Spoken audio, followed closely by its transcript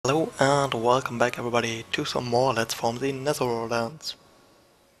And welcome back everybody to some more Let's Form the Netherlands.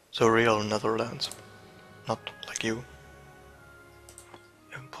 The real Netherlands. Not like you.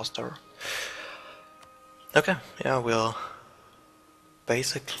 Imposter. Okay, yeah, we're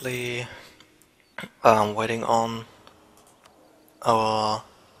basically waiting on our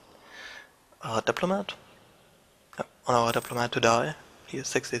diplomat. Yep, on our diplomat to die. He is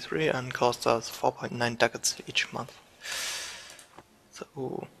 63 and costs us 4.9 ducats each month.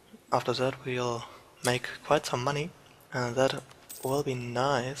 So after that we'll make quite some money, and that will be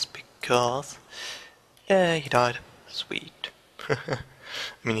nice because yeah, he died. Sweet. I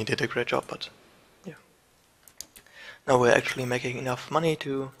mean, he did a great job, but yeah. Now we're actually making enough money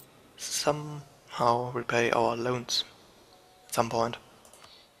to somehow repay our loans at some point.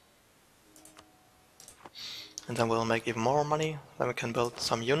 And then we'll make even more money, then we can build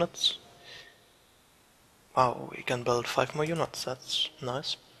some units. Wow, we can build 5 more units, that's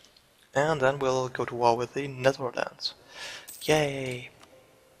nice. And then we'll go to war with the Netherlands. Yay!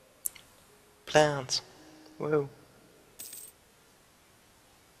 Plans! Woo!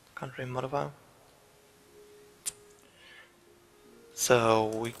 Country modifier. So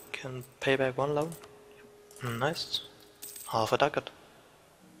we can pay back one loan. Nice. Half a ducat.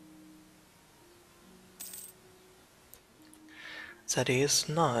 That is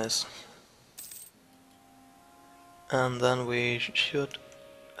nice. And then we should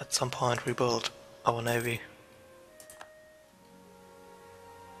at some point rebuild our navy.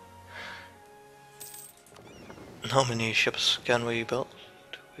 How many ships can we build?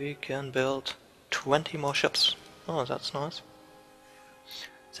 We can build 20 more ships. Oh, that's nice.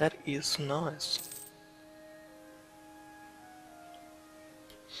 That is nice.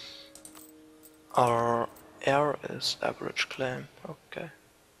 Our heir is average claim, okay.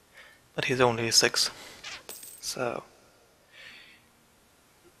 But he's only 6. So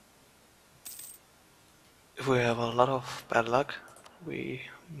if we have a lot of bad luck, we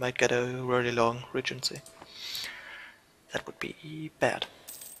might get a really long regency. That would be bad.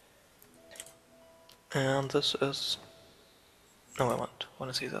 And this is... no, I want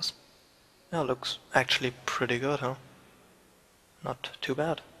to see this. Yeah, looks actually pretty good, huh? Not too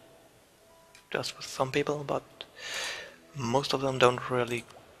bad. Just with some people, but most of them don't really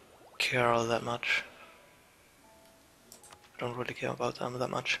care that much. Don't really care about them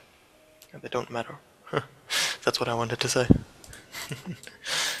that much. And they don't matter. That's what I wanted to say.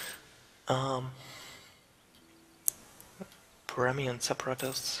 Paramian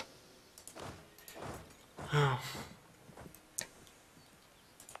separatists.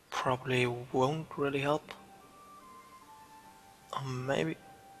 Probably won't really help. Or maybe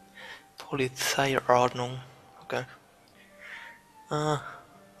Polizeiordnung. Okay.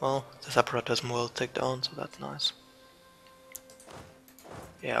 Well, the separatism will take down, so that's nice.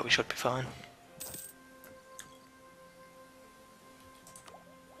 Yeah, we should be fine.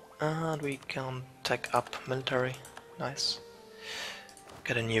 And we can take up military. Nice.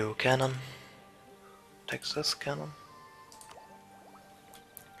 Get a new cannon. Take this cannon.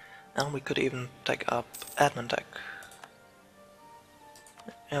 And we could even take up admin tech.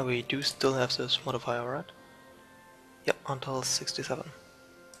 Yeah, we do still have this modifier, right? Yep, until 67.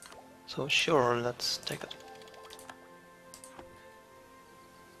 So sure, let's take it.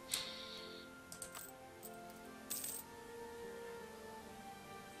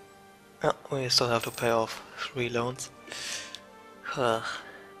 Yeah, we still have to pay off 3 loans.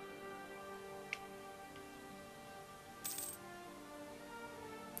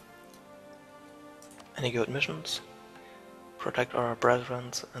 Any good missions? Protect our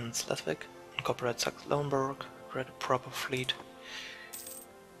brethren in Schleswig, incorporate Saxe-Lauenburg, create a proper fleet.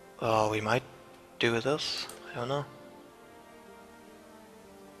 We might do this, I don't know.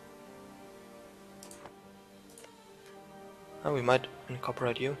 We might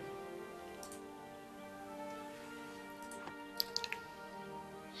incorporate you.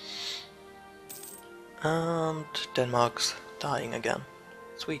 And Denmark's dying again.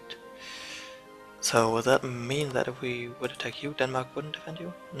 Sweet. So would that mean that if we would attack you, Denmark wouldn't defend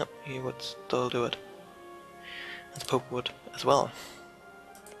you? No, he would still do it. And the Pope would as well.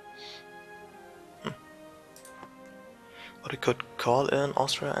 But we could call in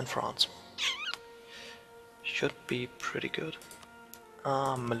Austria and France. Should be pretty good.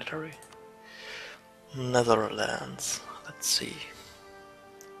 Military. Netherlands. Let's see.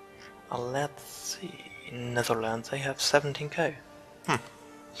 Netherlands, they have 17k.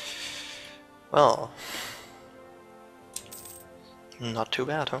 Well, not too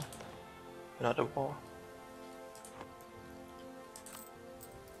bad, huh? We're not at war.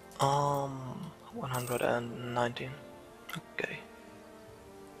 119. Okay.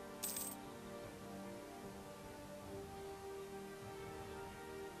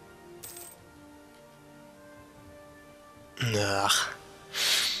 Ugh.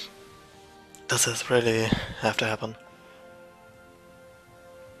 Does this really have to happen?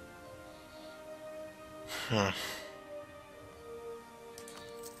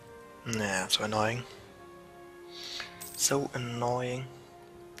 Nah, so annoying. So annoying.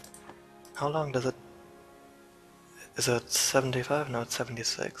 How long does it... Is it 75? No, it's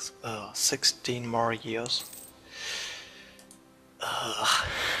 76. 16 more years. Ugh.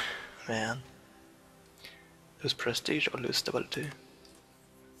 Man. Lose prestige or lose stability?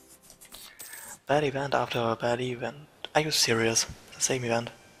 Bad event after a bad event. Are you serious? The same event?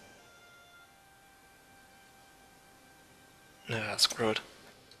 Yeah, screw it.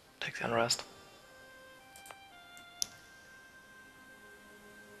 Take the unrest.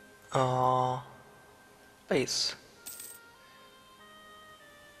 Base.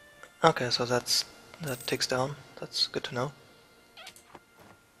 Okay, so that ticks down. That's good to know.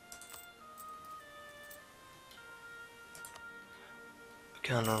 We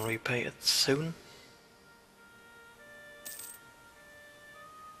can repay it soon.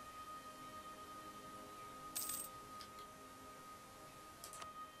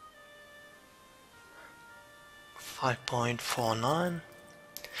 $5.49,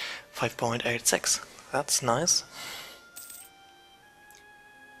 $5.86. That's nice.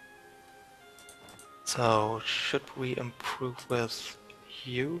 So should we improve with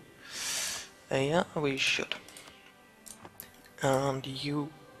you? Yeah, we should. And you...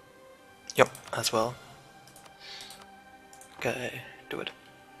 Yep, as well. Okay, do it.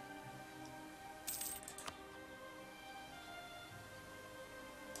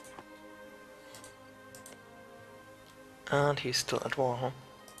 And he's still at war, huh?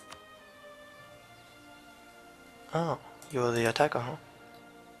 Oh, you're the attacker, huh?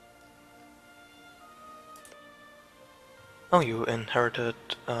 Oh, you inherited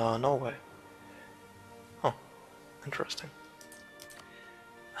Norway. Oh, interesting.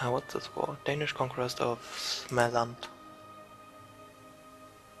 What's this war? Danish conquest of Smeland.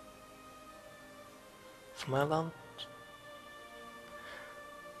 Smeland?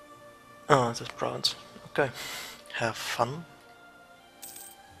 Oh, it's this province. Okay. Have fun.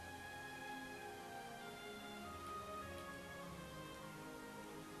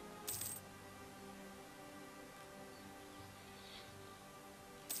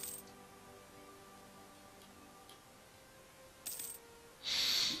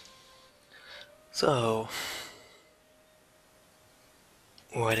 So,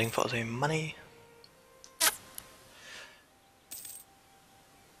 waiting for the money.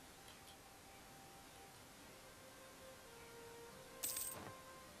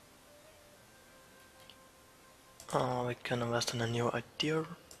 We can invest in a new idea.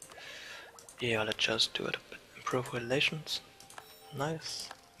 Yeah, let's just do it. Improve relations. Nice.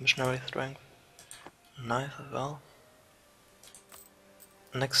 Missionary strength. Nice as well.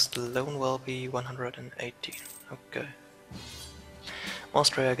 Next loan will be 118. Okay.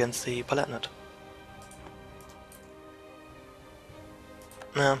 Austria against the Palatinate.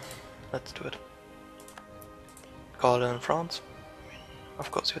 Yeah, let's do it. Call in France? Of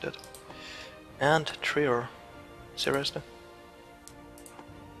course you did. And Trier. Seriously?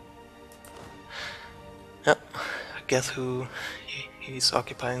 Yeah, guess who he's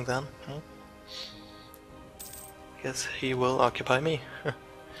occupying then? Guess he will occupy me.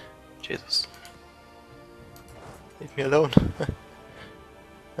 Jesus. Leave me alone.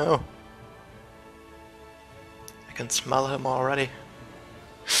 Oh. I can smell him already.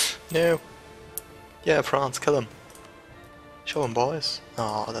 No. Yeah, France, kill him. Show him, boys.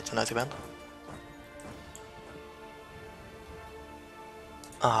 Oh, that's a nice event.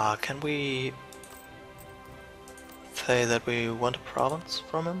 Can we say that we want a province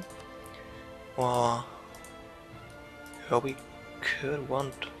from him? Or we could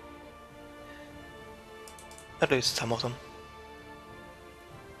want at least some of them.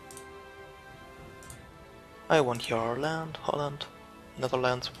 I want your land, Holland,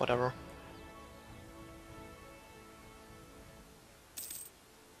 Netherlands, whatever.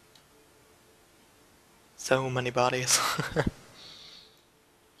 So many bodies.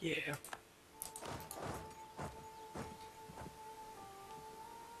 Yeah.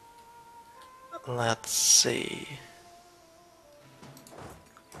 Let's see.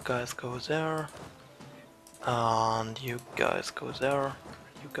 You guys go there. And you guys go there.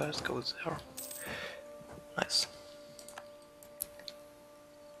 You guys go there. Nice.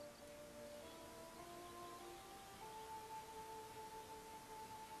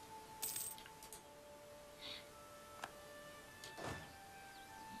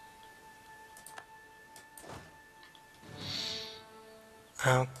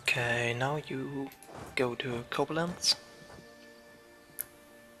 Okay, now you go to Koblenz.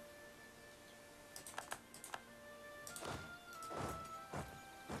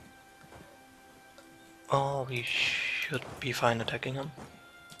 Oh, we should be fine attacking him.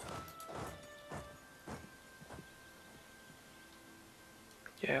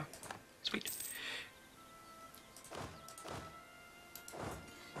 Yeah, sweet.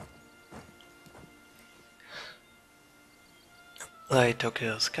 They took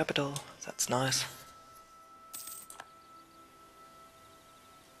his capital, that's nice.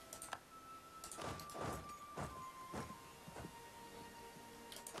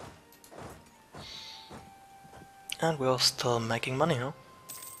 And we're still making money, huh?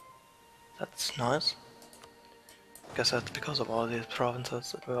 That's nice. Guess that's because of all these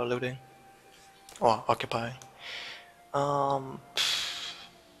provinces that we are looting. Or occupying.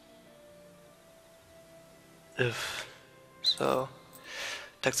 If so,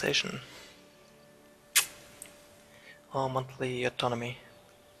 taxation. Or monthly autonomy.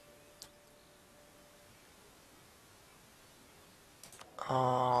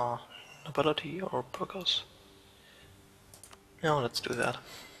 Nobility or burgers. Yeah, let's do that.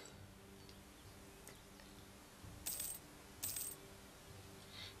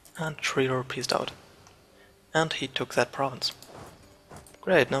 And Traitor pieced out. And he took that province.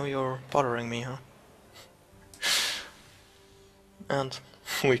 Great, now you're bothering me, huh? And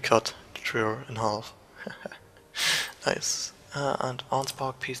we cut Traitor in half. Nice. And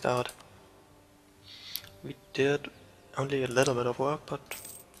Arnspark pieced out. We did only a little bit of work, but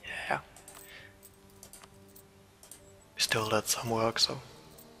yeah. We still did some work, so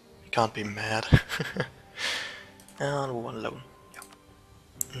we can't be mad. And one loan.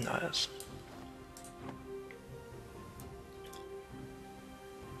 Yeah. Nice.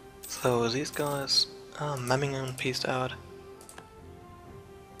 So these guys, Memmingen pieced out.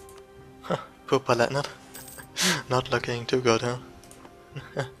 Huh, poor Palatnet. Not looking too good, huh?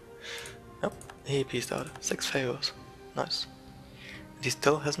 Yep, he pieced out. 6 favors. Nice. And he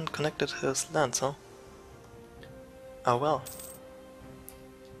still hasn't connected his lands, huh? Oh well.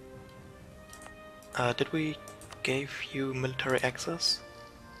 Did we give you military access?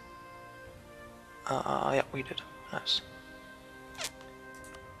 Yeah, we did. Nice.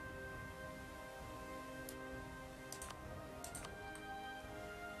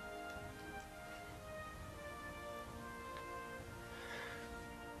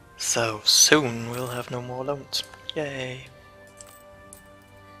 So soon we'll have no more loans. Yay!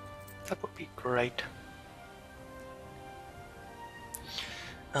 That would be great.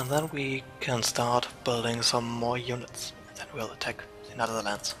 And then we can start building some more units. And then we'll attack the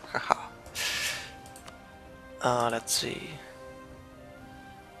Netherlands. Haha. Let's see.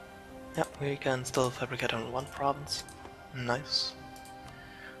 Yeah, we can still fabricate on one province. Nice.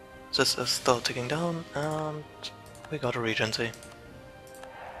 This is still ticking down, and we got a regency.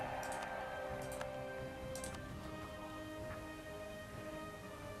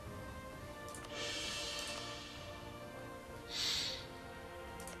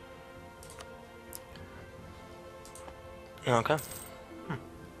 Okay.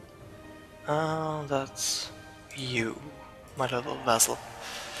 That's you, my little vassal.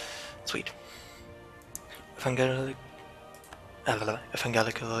 Sweet. Evangelical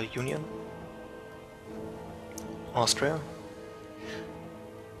Union. Austria.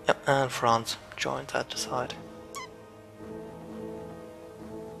 Yep, and France joined that side.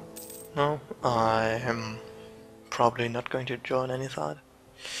 No, I am probably not going to join any side.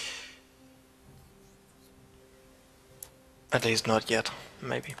 At least not yet,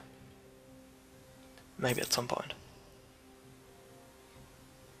 maybe. Maybe at some point.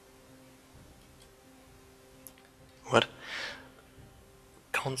 What?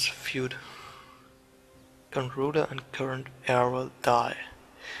 Count's feud. Current ruler and current heir will die.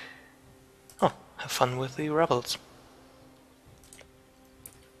 Oh, have fun with the rebels.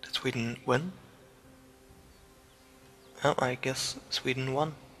 Did Sweden win? Oh, I guess Sweden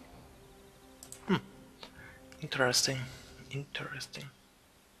won. Interesting. Interesting.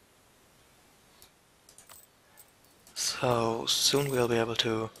 So soon we'll be able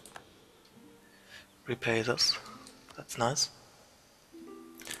to repay this. That's nice.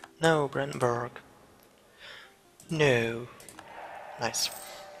 No, Brandenburg. No. Nice.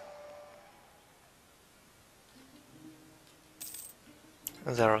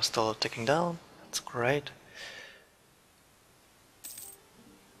 They're still ticking down. That's great.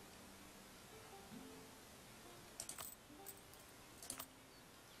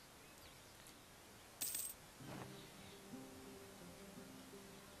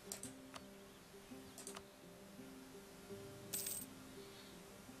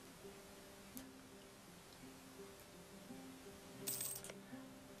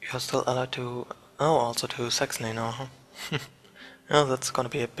 You're still allowed to... Oh, also to Saxony now, huh? Oh, that's gonna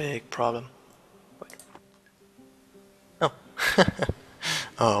be a big problem. Wait.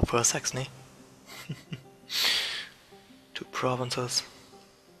 Oh, poor Saxony. Two provinces.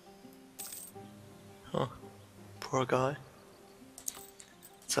 Oh, poor guy.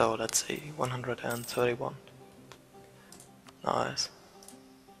 So let's see, 131. Nice.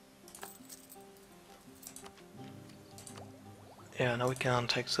 Yeah, now we can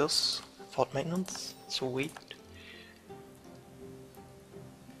take this. Fort maintenance. Sweet.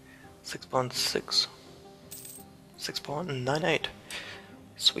 6.6. 6.98.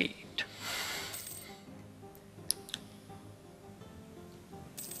 Sweet.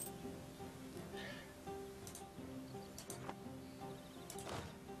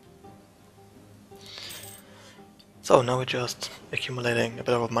 So now we're just accumulating a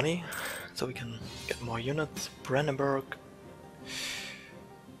bit of money so we can get more units. Brandenburg.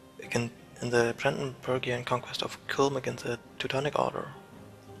 We can, in the Brandenburgian conquest of Kulm against the Teutonic Order.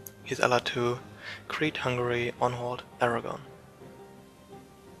 He's allied to Crete, Hungary, Anhalt, Aragon.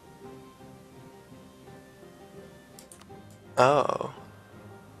 Oh.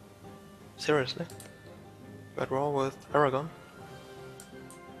 Seriously? We're at war with Aragon?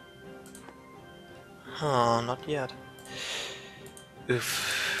 Huh, not yet.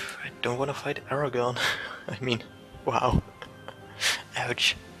 Oof, I don't want to fight Aragon. I mean, wow.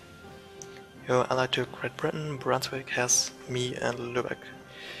 Ouch. You're allied to Great Britain, Brunswick, Hesse, me and Lübeck.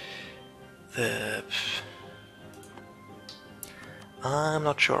 I'm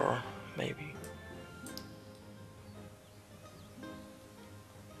not sure, maybe.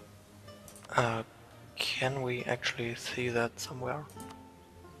 Can we actually see that somewhere?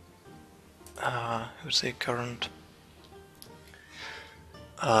 Who's the current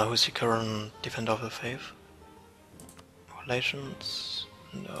Defender of the Faith? Relations?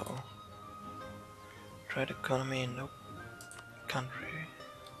 No. Trade economy? Nope. Country?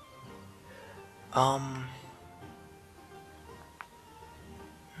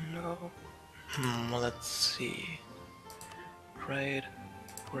 No. Let's see. Trade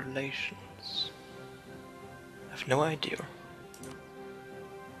relations. I have no idea.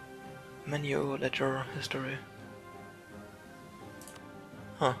 Menu, ledger, history.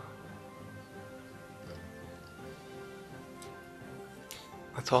 Huh.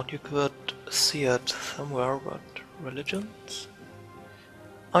 I thought you could see it somewhere, but religions?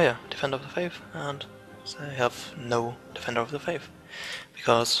 Oh yeah, Defender of the Faith, and they have no Defender of the Faith,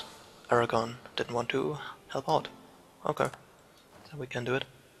 because Aragon didn't want to help out. Okay, so we can do it.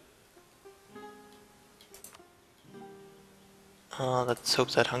 Let's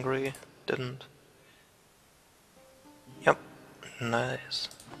hope that Hungary didn't. Yep, nice.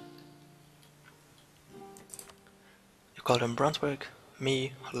 You called him Brunswick,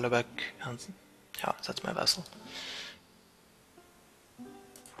 me, Lübeck, and yeah, that's my vassal.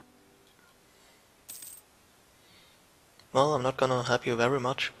 Well, I'm not gonna help you very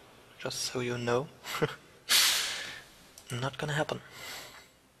much, just so you know. Not gonna happen.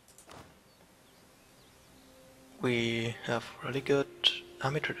 We have really good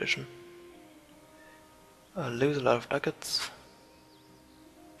army tradition. Lose a lot of ducats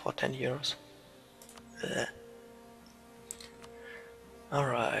for 10 years.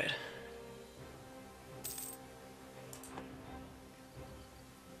 Alright.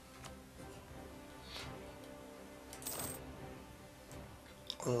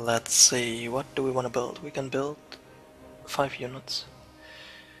 Let's see, what do we want to build? We can build 5 units.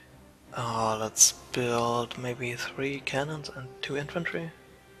 Let's build maybe 3 cannons and 2 infantry.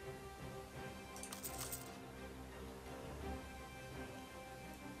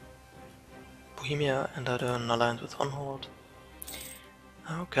 Bohemia entered an alliance with Anhalt.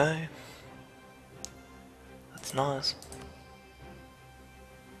 Okay. That's nice.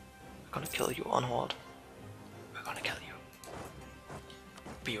 We're gonna kill you, Anhalt. We're gonna kill you.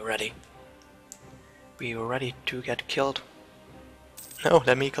 Be ready. Be ready to get killed. No,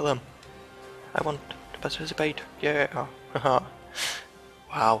 let me kill him. I want to participate. Yeah.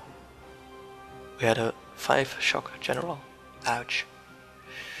 Wow. We had a 5 shock general. Ouch.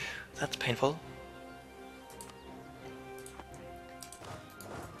 That's painful.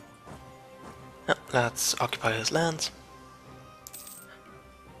 Let's occupy his lands.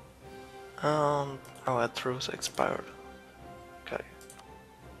 Our truce expired. Okay.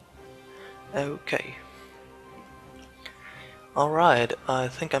 Okay. Alright, I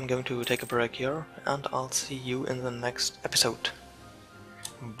think I'm going to take a break here, and I'll see you in the next episode.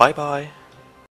 Bye bye!